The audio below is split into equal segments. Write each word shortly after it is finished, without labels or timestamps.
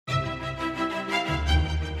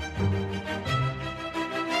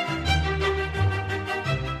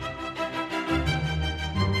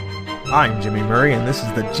I'm Jimmy Murray, and this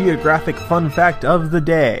is the Geographic Fun Fact of the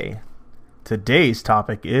Day. Today's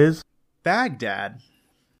topic is Baghdad.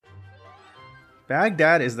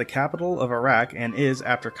 Baghdad is the capital of Iraq and is,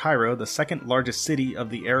 after Cairo, the second largest city of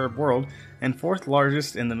the Arab world and fourth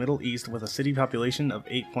largest in the Middle East with a city population of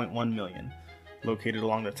 8.1 million. Located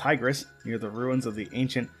along the Tigris, near the ruins of the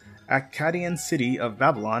ancient Akkadian city of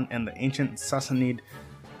Babylon and the ancient Sassanid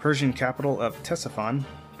Persian capital of Ctesiphon,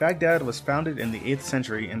 Baghdad was founded in the 8th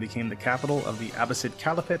century and became the capital of the Abbasid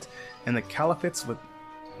Caliphate and the Caliphate's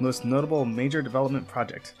most notable major development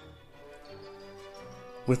project.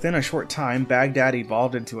 Within a short time, Baghdad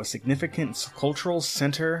evolved into a significant cultural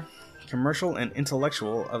center, commercial and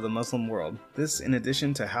intellectual of the Muslim world. This, in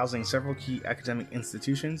addition to housing several key academic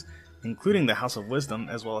institutions, including the House of Wisdom,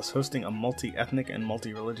 as well as hosting a multi-ethnic and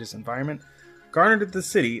multi-religious environment, garnered the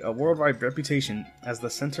city a worldwide reputation as the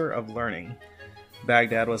center of learning.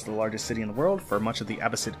 Baghdad was the largest city in the world for much of the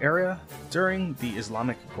Abbasid era during the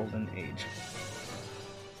Islamic Golden Age.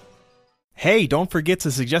 Hey, don't forget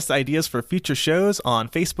to suggest ideas for future shows on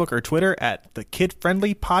Facebook or Twitter at the Kid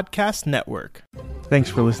Friendly Podcast Network. Thanks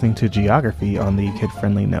for listening to Geography on the Kid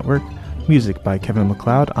Friendly Network. Music by Kevin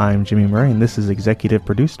MacLeod. I'm Jimmy Murray, and this is executive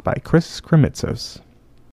produced by Chris Kremitzos.